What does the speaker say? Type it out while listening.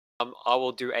I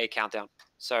will do a countdown.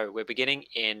 So we're beginning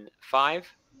in 5,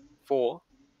 4,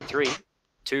 3,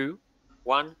 2,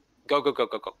 1. Go, go, go,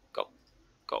 go, go, go,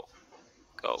 go,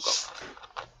 go, go.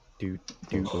 Dude.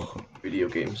 Video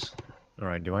games.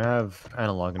 Alright, do I have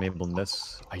analog enabled in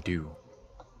this? I do.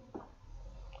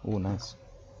 Oh, nice.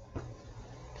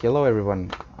 Hello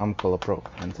everyone, I'm Pro,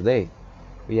 and today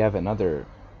we have another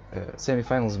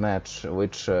semi-finals match,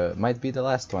 which might be the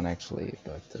last one actually,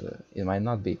 but it might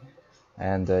not be.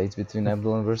 And it's between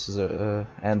Abdul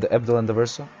and Abdul and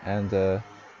Averso, and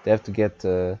they have to get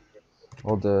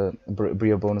all the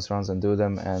Brio bonus rounds and do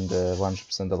them, and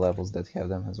 100% the levels that have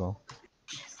them as well.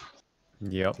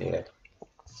 Yep. Yeah.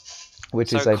 Which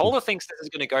So is Cola thinks this is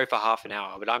going to go for half an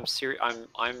hour, but I'm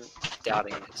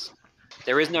doubting this.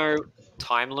 There is no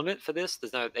time limit for this.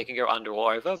 There's no, they can go under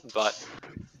or over, but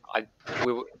I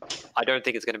don't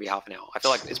think it's going to be half an hour. I feel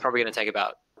like it's probably going to take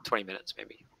about 20 minutes,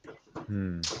 maybe.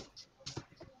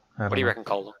 What do you reckon,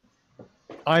 Cola?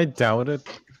 I doubt it,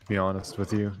 to be honest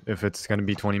with you, if it's going to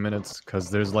be 20 minutes, because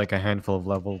there's like a handful of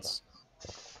levels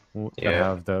that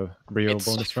have the Brio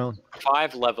bonus round.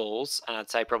 5 levels, and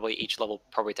I'd say probably each level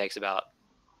probably takes about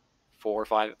 4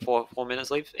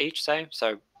 minutes each, say.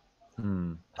 So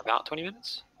about 20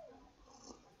 minutes.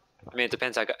 I mean, it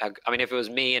depends. I mean, if it was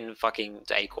me and fucking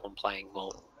Acorn playing,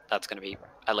 well, that's going to be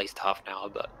at least half an hour.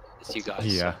 But it's you guys.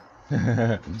 Yeah.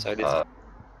 So this,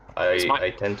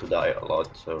 I tend to die a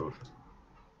lot, so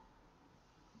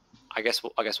I guess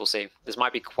we'll see. This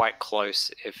might be quite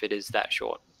close if it is that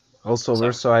short. Also,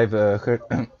 Verso, I've heard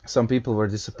some people were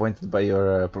disappointed by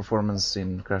your performance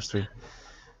in Crash 3.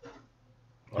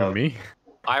 Me?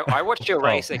 I watched your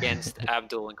race against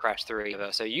Abdul in Crash 3,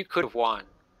 so you could have won,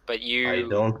 but you... I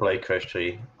don't play Crash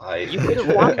 3. You could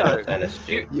have won, though.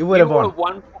 You would have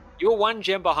won. You were 1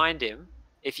 gem behind him.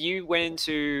 If you went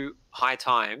into high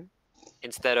time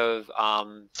instead of I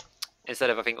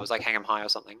think it was like Hang 'em High or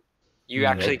something, you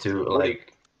actually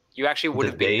would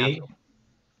have been Abdul.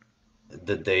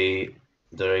 The day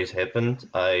the race happened,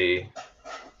 I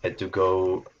had to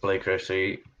go play Crash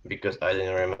 3 because I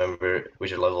didn't remember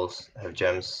which levels have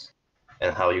gems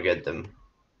and how you get them.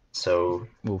 So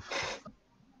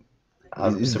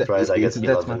I'm surprised I get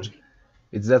 11.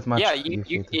 It's that much. Yeah,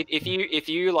 if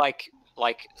you like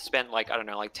spent like, I don't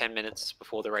know, like 10 minutes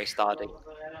before the race started,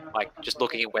 like just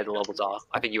looking at where the levels are,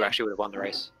 I think you actually would have won the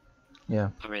race. Yeah.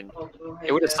 I mean,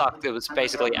 it would have sucked. It was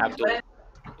basically Abdul.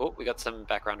 Oh, we got some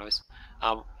background noise.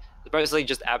 It's basically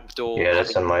just Abdul. Yeah,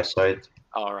 that's on my side.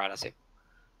 Oh, right, I see.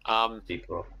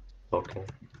 People talking.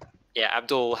 Yeah,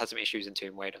 Abdul has some issues in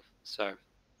Tomb Raider, so.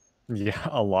 Yeah,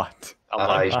 a lot.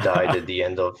 I died at the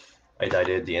end of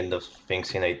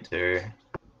Sphinxinator.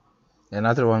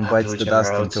 Another one bites the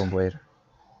dust in Tomb Raider.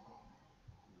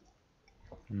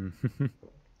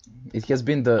 It has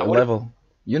been the level.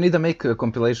 You need to make a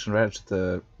compilation,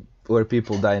 Ratchet, where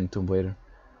people die in Tomb Raider.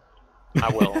 I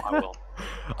will.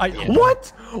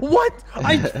 What?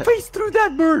 I faced through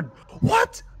that bird.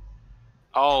 What?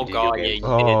 Oh god, yeah, you did.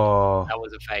 That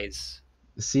was a phase.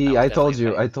 See, I told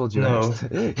you. No.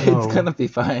 It's gonna be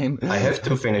fine. I have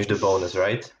to finish the bonus,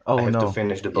 right? Oh, I have to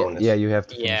finish the bonus. Yeah, you have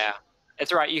to finish. Yeah,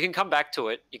 it's alright. You can come back to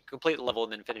it. You can complete the level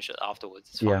and then finish it afterwards.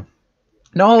 It's fine. Yeah.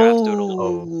 No. You don't have to do it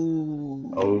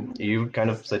all. Oh, you kind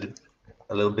of said it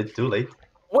a little bit too late.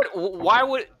 What? Why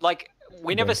would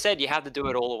we never said you had to do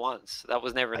it all at once. That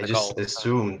was never in the goal. I just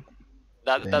assumed.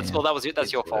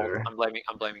 That's your fault. I'm blaming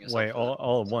yourself. Wait,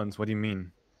 all at once? What do you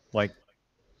mean? Like,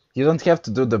 you don't have to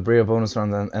do the Brio bonus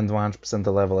round and 100%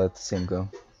 the level at the same go.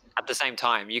 At the same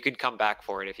time, you could come back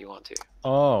for it if you want to.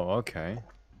 Oh, okay.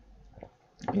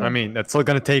 Yeah. I mean, that's still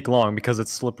gonna take long because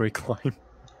it's slippery climb.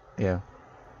 Yeah.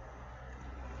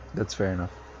 That's fair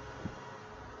enough.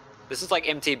 This is like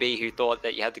MTB, who thought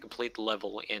that you had to complete the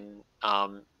level in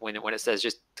when it says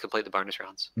just complete the bonus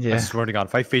rounds. Yeah. I swear to God,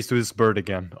 if I face through this bird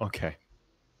again, okay.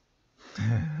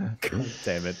 God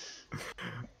damn it.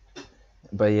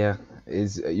 But yeah,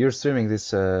 you're streaming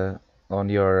this on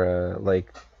your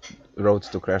like road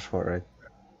to Crash 4, right?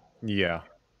 Yeah.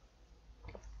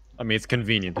 I mean, it's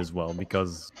convenient as well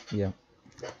because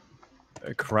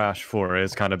Crash 4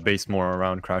 is kind of based more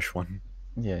around Crash 1.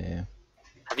 Yeah.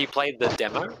 Have you played the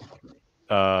demo?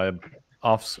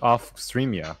 Off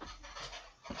stream, yeah.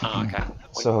 Oh, okay.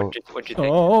 So, what'd you think?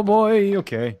 Oh boy,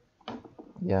 okay.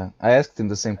 Yeah, I asked him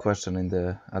the same question in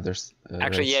the others.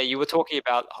 Actually, race. yeah, you were talking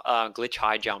about glitch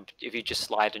high jump. If you just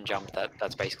slide and jump,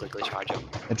 that's basically glitch high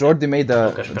jump. Jordi made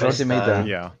a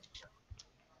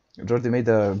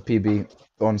PB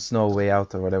on Snow Way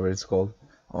Out or whatever it's called,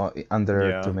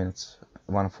 under 2 minutes,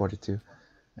 1:42.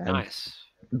 And nice.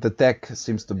 The tech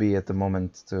seems to be at the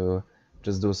moment to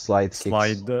Just do slide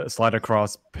kicks. Slide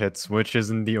across pits, which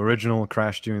is in the original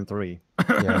Crash Tune 3.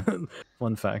 Yeah.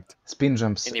 Fun fact. Spin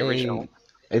jumps. In the original.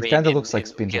 It kind of looks like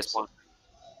spin jumps.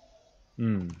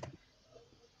 PS1.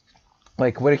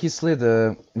 Like where he slid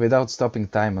without stopping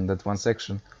time on that one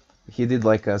section. He did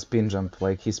like a spin jump,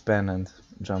 like he span and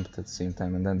jumped at the same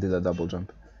time, and then did a double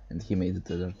jump, and he made it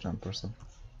to the jump or so.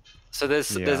 So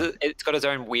it's got its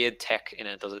own weird tech in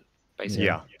it, does it? Basically.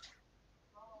 Yeah.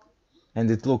 And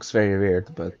it looks very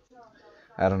weird, but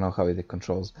I don't know how it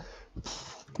controls.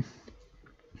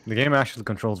 The game actually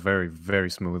controls very, very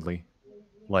smoothly.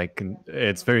 Like,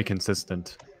 it's very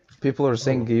consistent. People are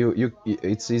saying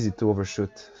it's easy to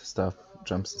overshoot stuff,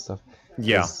 jumps and stuff.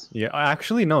 Yeah, yeah.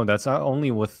 Actually, no, that's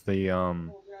only with the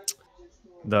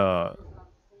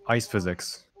ice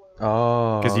physics.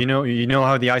 Oh. Because you know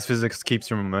how the ice physics keeps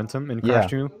your momentum in Crash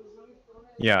 2?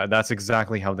 Yeah, that's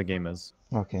exactly how the game is.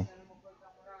 Okay.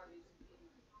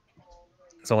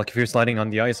 So, like, if you're sliding on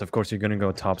the ice, of course you're gonna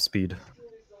go top speed.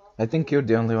 I think you're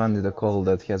the only one in the call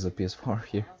that has a PS4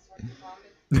 here.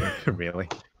 Really?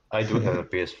 I do have a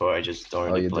PS4, I just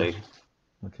don't really play.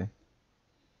 Okay.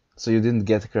 So you didn't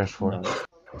get Crash 4?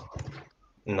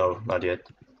 No, not yet.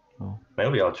 Oh.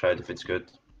 Maybe I'll try it if it's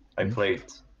good. I played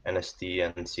NST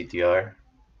and CTR.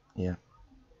 Yeah.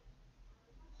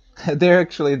 They're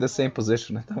actually in the same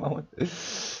position at the moment.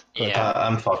 Yeah.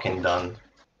 I'm fucking done.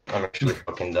 I'm actually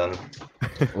fucking done.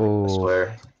 Oh. I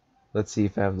swear. Let's see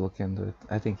if Abdul can do it.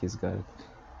 I think he's got it.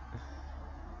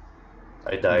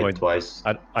 I died twice.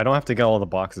 I don't have to get all the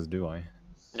boxes, do I?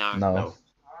 No.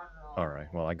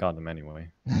 Alright, well, I got them anyway.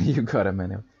 You got him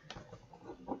anyway.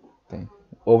 Okay.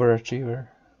 Overachiever.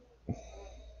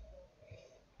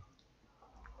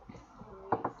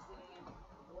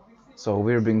 So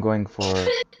we've been going for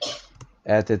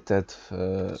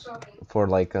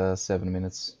like 7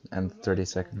 minutes and 30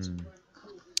 seconds.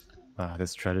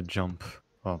 This dreaded jump.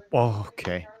 Oh,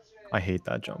 okay. I hate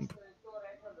that jump.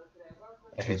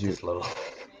 I hate this level.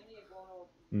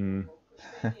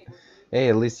 Hey,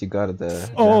 at least you got the.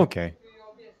 Oh, okay.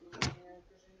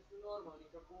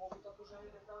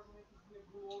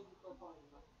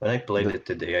 When I played it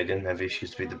today, I didn't have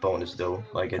issues with the bonus though.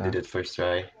 Like I did it first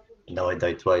try. Now I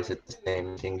died twice at the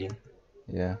same thingy.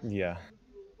 Yeah. Yeah.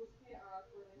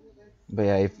 But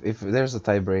yeah, if there's a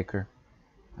tiebreaker,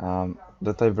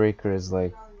 the tiebreaker is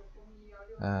like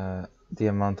the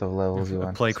amount of levels you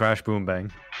want. Play Crash Boom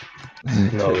Bang.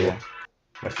 No. Yeah.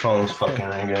 My phone's fucking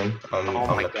ringing. I'm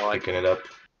not picking it up.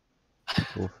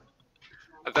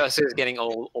 Averso is getting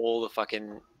all the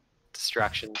fucking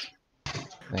distractions.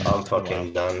 Yeah. I'm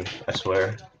fucking done, I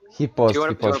swear. He paused, Do you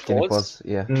wanna Can you pause? pause?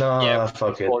 Yeah. No, Yeah,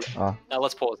 fuck it. Pause. No,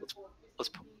 let's pause. Let's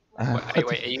pause.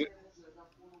 Wait,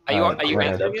 are you Right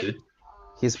answering up, it? dude.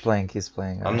 He's playing.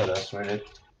 I'm not answering it.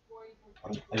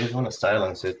 I just want to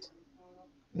silence it.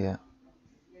 Yeah.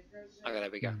 Okay, there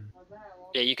we go.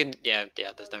 Yeah, you can. Yeah.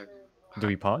 There's no. Do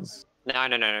we pause?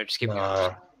 No. Just keep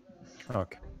going.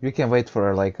 Okay. You can wait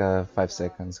for like 5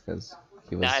 seconds because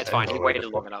he was. Nah, it's fine. He waited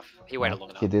long enough. He waited long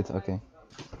enough. He did. Okay.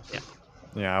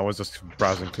 Yeah, I was just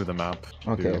browsing through the map.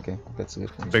 Okay. That's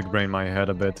good. Big brain my head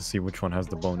a bit to see which one has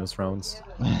the bonus rounds.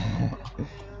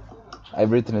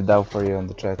 I've written it down for you on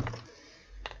the chat.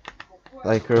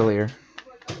 Like earlier.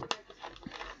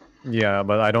 Yeah,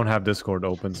 but I don't have Discord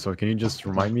open, so can you just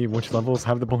remind me which levels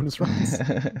have the bonus rounds?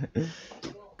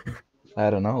 I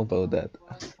don't know about that.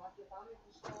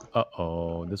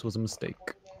 Uh-oh, this was a mistake.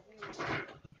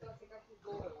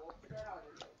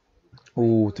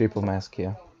 Ooh, triple mask,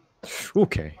 yeah.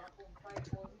 Okay.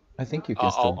 I think you can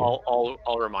still do.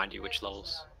 I'll remind you which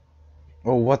levels.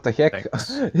 Oh, what the heck?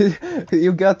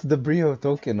 You got the Brio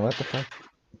token, what the fuck?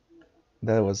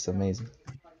 That was amazing.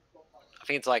 I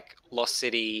think it's like Lost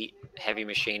City, Heavy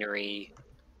Machinery,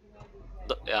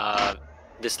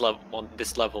 this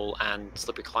level, and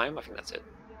Slippery Climb. I think that's it.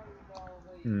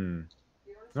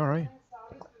 Alright.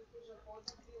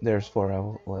 There's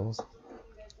 4 levels.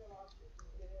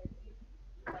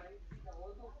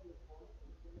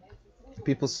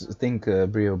 People think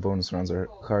Brio bonus rounds are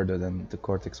harder than the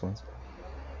Cortex ones.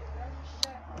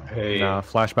 Hey. Nah,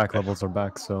 flashback levels are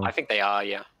back, so... I think they are,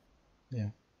 yeah. Yeah.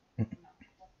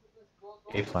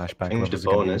 If flashback I finish the levels are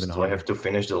gonna be bonus, even do I have harder. to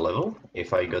finish the level?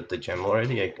 If I got the gem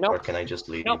already, No. or can I just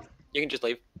leave? No, you can just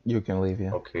leave. You can leave,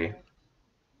 yeah. Okay.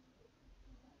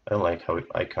 I don't like how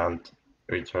I can't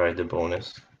retry the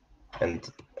bonus, and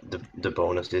the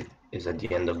bonus is at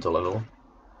the end of the level.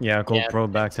 Yeah, Gold Pro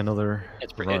back to another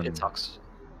run. It sucks.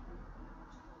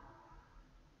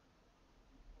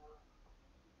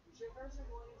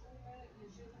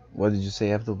 What did you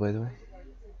say, Abdul, by the way?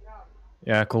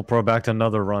 Yeah, Gold Pro back to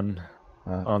another run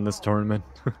on this tournament.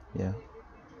 Yeah.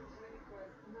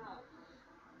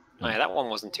 Oh, yeah, that one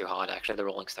wasn't too hard, actually, the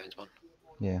Rolling Stones one.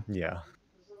 Yeah. Yeah.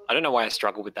 I don't know why I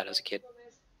struggled with that as a kid.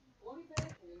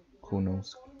 Who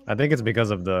knows? I think it's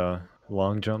because of the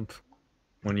long jump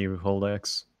when you hold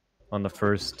X on the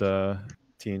first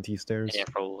TNT stairs. Yeah,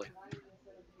 probably.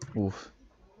 Oof.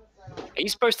 Are you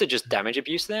supposed to just damage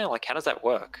abuse there? Like, how does that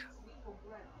work?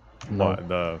 No.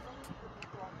 What,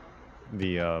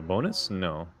 the bonus?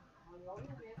 No.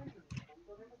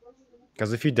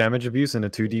 Because if you damage abuse in a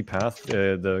 2D path,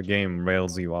 the game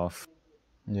rails you off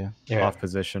Yeah. off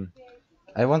position.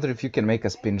 I wonder if you can make a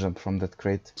spin jump from that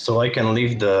crate. So I can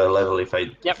leave the level if I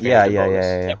Yep. finish Yeah, the yeah, bonus.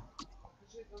 yeah, yeah. Yep.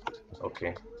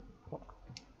 Okay.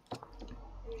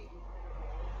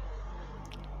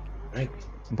 Right.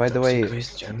 By the way, Toxic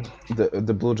waste gem.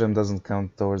 the blue gem doesn't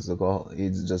count towards the goal.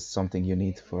 It's just something you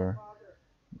need for.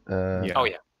 Yeah. Oh,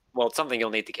 yeah. Well, it's something you'll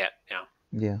need to get, yeah.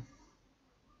 Yeah.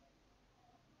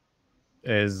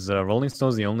 Is Rolling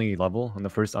Stones the only level on the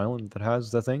first island that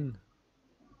has the thing?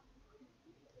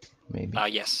 Maybe.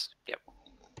 Yes. Yep.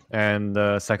 And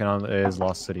the second island is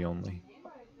Lost City only.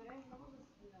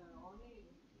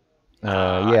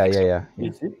 I Yeah, think so. yeah.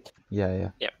 Is it?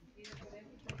 Yeah. Yep.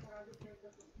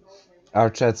 Our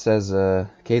chat says,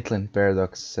 Caitlyn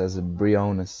Paradox says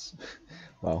Brionus.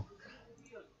 Wow.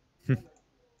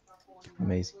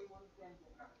 Amazing.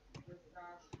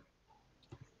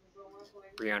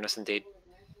 Brionus, indeed.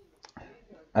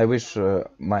 I wish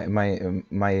my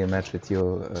match with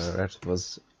you, Ratchet,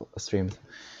 was streamed,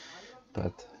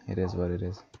 but it is what it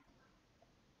is.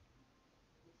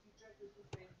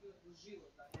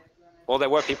 Well, there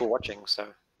were people watching, so.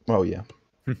 Oh yeah.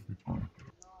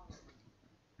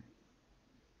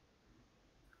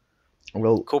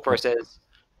 Well, Coolpro says,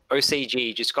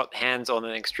 OCG just got hands on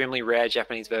an extremely rare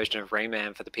Japanese version of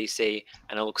Rayman for the PC,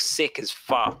 and it looks sick as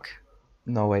fuck.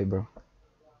 no way, bro.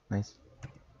 Nice.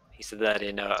 He said that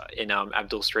in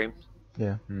Abdul's stream.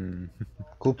 Yeah. Hmm.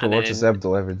 Coolpro And then watches in-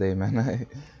 Abdul every day, man.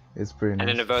 It's pretty And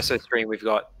nice. in Averso stream, we've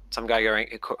got some guy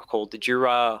called the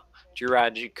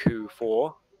Jurajiku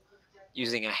 4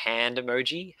 using a hand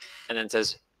emoji, and then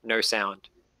says no sound.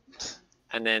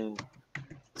 And then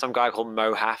some guy called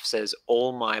Mohaf says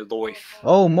all my life.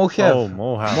 Oh, Mohev. Oh,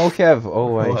 Mohawk. Mohev.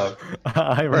 Oh, Oh, I...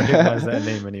 I recognize that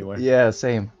name anywhere. Yeah,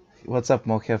 same. What's up,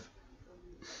 Mohev?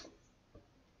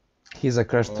 He's a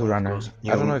Crash 2 of runner. course.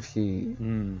 I don't know if he...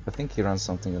 Hmm. I think he runs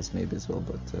something else maybe as well,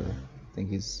 but I think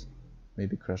he's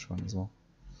maybe Crash 1 as well.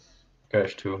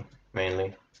 Crash 2,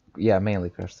 mainly. Yeah, mainly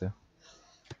Crash 2.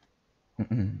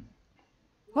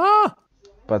 Ah!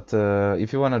 But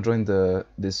if you wanna join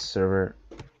this server,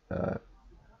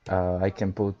 I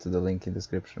can put the link in the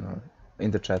description or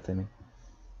in the chat. I mean,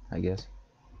 I guess.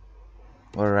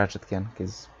 Or Ratchet can,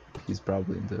 cause he's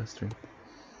probably in the stream.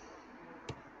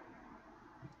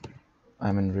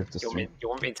 I'm in Rift You stream.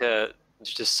 want me to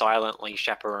just silently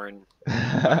chaperone?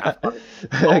 I'll put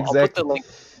the Exactly. link.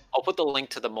 I'll put the link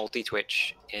to the multi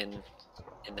Twitch in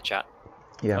the chat.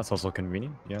 Yeah. That's also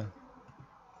convenient, yeah.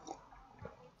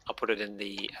 I'll put it in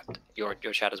the your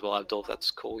chat as well, Abdul. If that's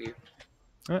cool, with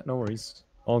you. No worries.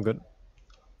 All good.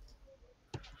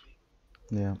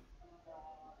 Yeah.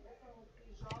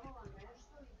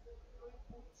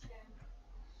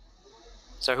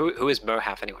 So who is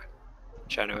Mohaf anyway?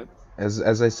 Should I know him?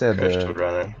 As I said, Crash 2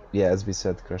 runner. yeah, as we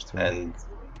said, Crash 2. And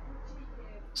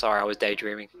Sorry, I was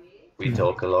daydreaming. we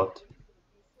talk a lot.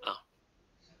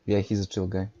 Yeah, he's a chill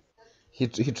guy. He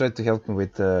tried to help me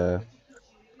with the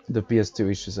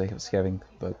PS2 issues I was having,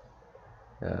 but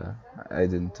I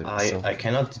didn't. So. I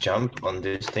cannot jump on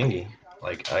this thingy.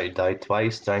 Like, I died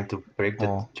twice trying to break the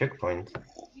Oh. checkpoint.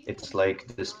 It's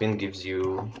like the spin gives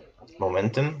you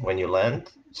momentum when you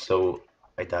land, so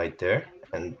I died there,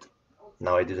 and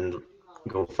now I didn't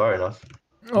go far enough.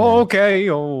 Oh, okay.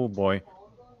 Oh boy.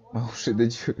 Oh shit!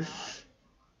 Did you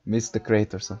miss the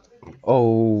crate or something?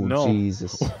 Oh No.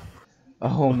 Jesus!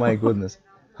 Oh my goodness!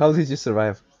 How did you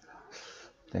survive?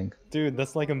 Thank. Dude,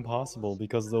 that's like impossible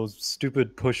because those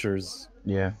stupid pushers,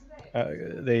 Yeah.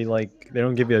 they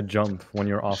don't give you a jump when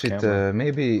you're off Shit. camera.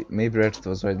 Maybe Ratchet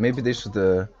was right. Maybe they should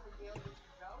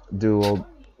do all.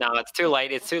 No, it's too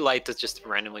late. It's too late to just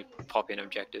randomly pop in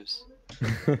objectives.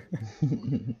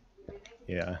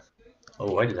 Yeah.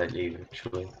 Oh, why did I leave,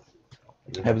 actually?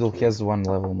 Didn't have Abdul to. has one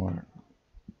level more.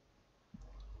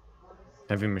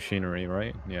 Heavy machinery,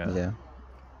 right? Yeah. Yeah.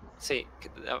 See,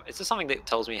 is this something that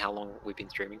tells me how long we've been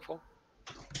streaming for?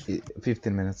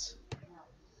 15 minutes.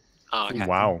 Oh, okay.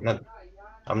 Wow.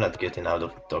 I'm not getting out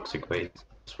of toxic waste,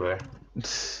 I swear.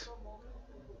 So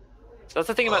that's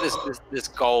the thing about this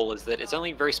goal is that it's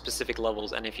only very specific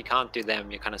levels, and if you can't do them,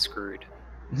 you're kind of screwed.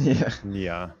 Yeah.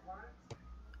 Yeah.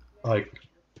 Like,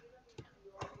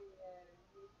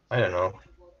 I don't know.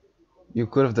 You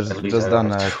could have At least just I don't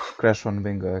done a have to. Crash 1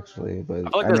 bingo, actually, but I feel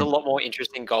like I there's mean, a lot more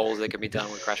interesting goals that can be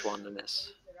done with Crash 1 than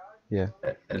this. yeah.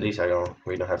 At least I don't.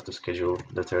 We don't have to schedule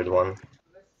the third one.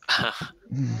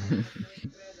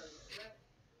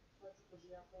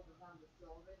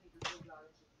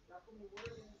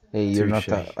 Hey, you're not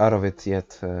Touche. out of it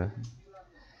yet.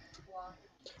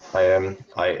 I am.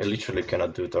 I literally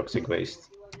cannot do toxic waste.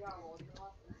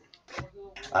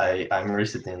 I'm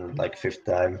resitting like 5th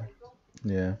time.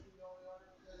 Yeah.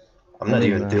 I'm I not mean,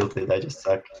 even tilted. I just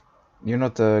suck. you're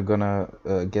not gonna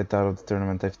get out of the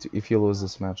tournament if you lose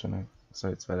this match, so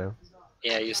it's whatever.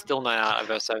 Yeah, you're still not out of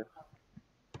Averso.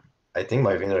 I think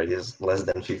my win rate is less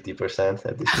than 50%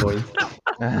 at this point.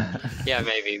 Yeah,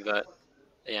 maybe, but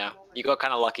yeah, you got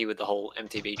kind of lucky with the whole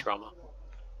MTB drama.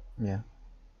 Yeah.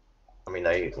 I mean,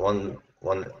 I won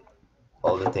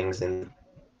all the things in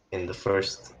the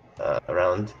first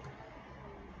round,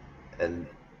 and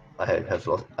I have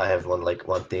won like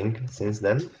one thing since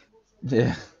then.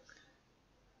 Yeah.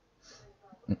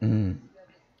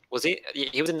 Was he?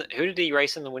 He was in. Who did he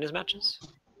race in the winners matches?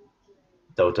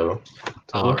 Toto.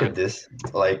 Oh, Look right. at this.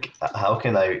 Like, how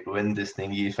can I win this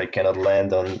thingy if I cannot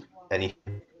land on any?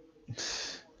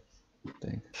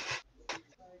 Dang.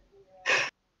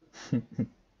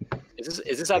 Is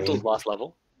this Abdul's last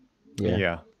level? Yeah.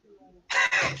 Yeah.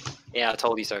 Yeah, I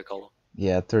told you so, Cole.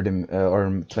 Yeah, 30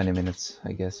 or 20 minutes,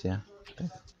 I guess. Yeah.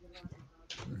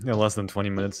 Yeah, less than 20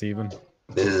 minutes even.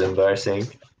 This is embarrassing.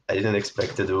 I didn't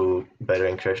expect to do better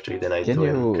in Crash 3 than I Can do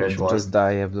in you Crash 1. just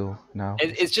die, Abdul, now?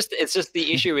 It's just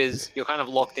the issue is you're kind of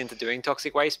locked into doing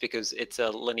toxic waste because it's a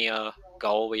linear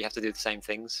goal where you have to do the same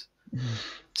things.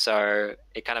 So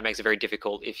it kind of makes it very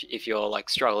difficult if you're like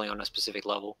struggling on a specific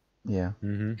level. Yeah.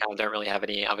 Mm-hmm. Kind of don't really have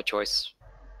any other choice.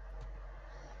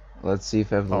 Let's see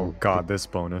if Abdul. Oh god, this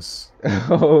bonus.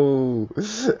 Oh,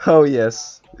 oh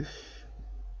yes.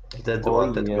 Is that the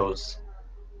one that goes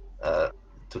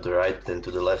to the right, then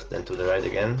to the left, then to the right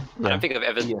again? I don't think I've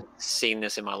ever seen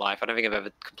this in my life. I don't think I've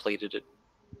ever completed it.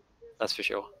 That's for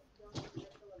sure.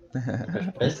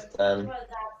 Best time.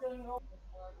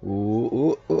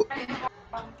 Ooh.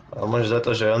 A máš za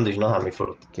to, že randíš nohami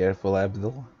furt. Careful,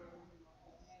 Abdul.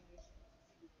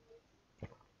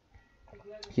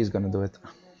 He's gonna do it.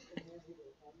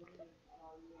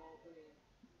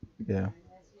 Yeah.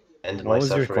 And What was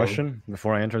your suffering. question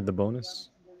before I entered the bonus?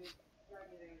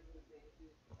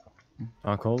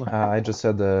 Cola? I just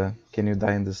said, can you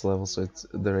die in this level so it's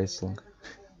the race long?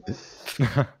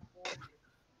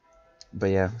 But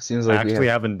yeah, seems I like actually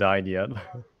haven't died yet.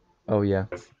 Oh yeah.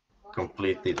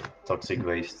 Completed toxic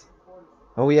waste.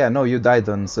 Oh yeah, no, you died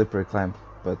on slippery climb,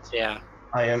 but Yeah.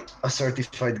 I am a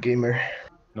certified gamer.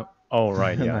 No. Oh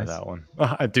right, yeah, Nice. that one.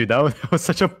 Dude, that was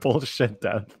such a bullshit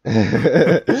death.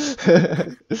 yeah.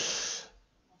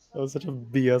 That was such a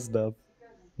BS death.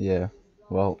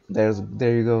 Well,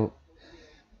 there you go.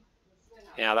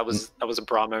 Yeah, that was a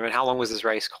bra moment. How long was this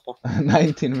race, Cole?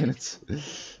 19 minutes.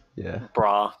 Yeah.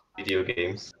 Bra. Video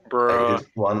games. Bruh. I did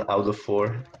 1 out of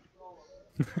 4.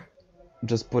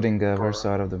 Just putting Verso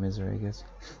out of the misery, I guess.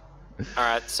 All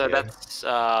right, so Yeah.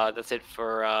 that's it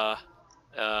for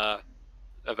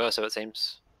Averso, it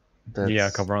seems. Yeah,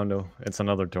 Cabrando. It's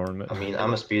another tournament. I mean,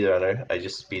 I'm a speedrunner. I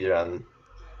just speedrun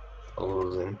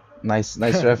losing. Nice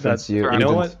reference. You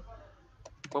know what?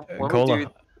 When Cola. we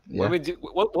do, Yeah. when we do,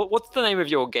 what's the name of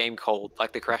your game called?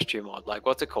 Like the Crash 2 mod? Like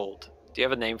what's it called? Do you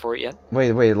have a name for it yet?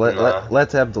 Wait. Nah.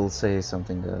 Let Abdul say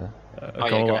something. yeah,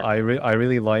 Cola, go ahead. I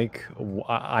really like.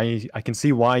 I can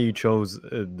see why you chose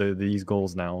these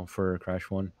goals now for Crash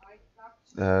 1.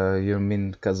 You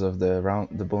mean because of the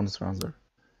bonus rounds? Or?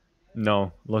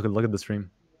 No, look at the stream.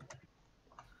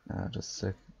 Just a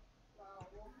sec.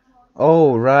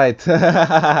 Oh right.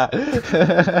 I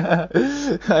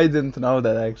didn't know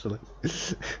that actually.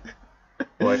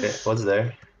 What's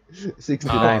there?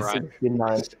 69. Oh, right.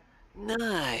 69.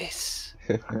 Nice.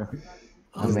 This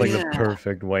Oh, is like yeah. the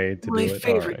perfect way to My do it.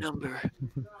 favorite Alright. number.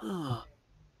 Oh.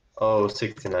 Oh,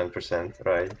 69%,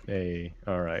 right. Hey,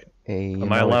 all right. Hey,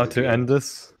 Am I allowed to end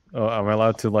this? Am I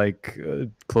allowed to like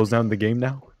close down the game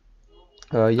now?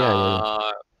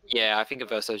 Yeah. Yeah, I think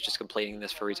Averso is just completing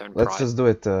this for his own Let's pride. just do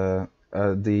it. The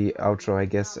outro, I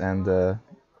guess, and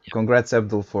congrats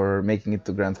Abdul for making it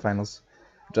to grand finals.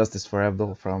 Justice for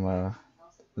Abdul from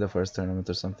the first tournament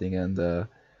or something, and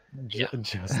Yeah.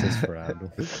 Justice for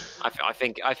Abdul. I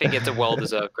think it's a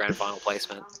well-deserved grand final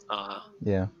placement.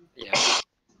 yeah. Yeah.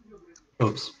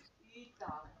 Oops.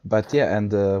 But yeah,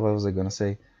 and what was I gonna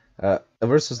say?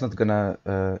 Averso is not gonna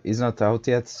is not out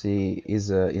yet. He is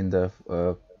in the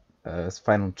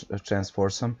final chance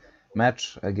foursome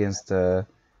match against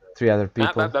 3 other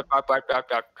people.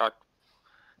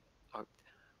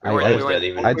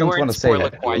 I don't want to say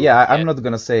that. Yeah, I'm not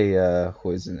gonna say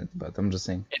who is in it, but I'm just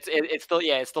saying. It's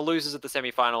the losers of the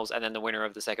semifinals and then the winner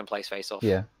of the second place face-off.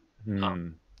 Yeah.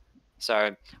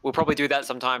 So we'll probably do that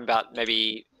sometime about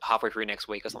maybe halfway through next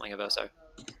week or something, Averso.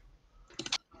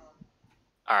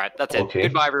 All right, that's it. Okay.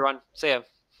 Goodbye, everyone. See ya.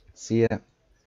 See ya.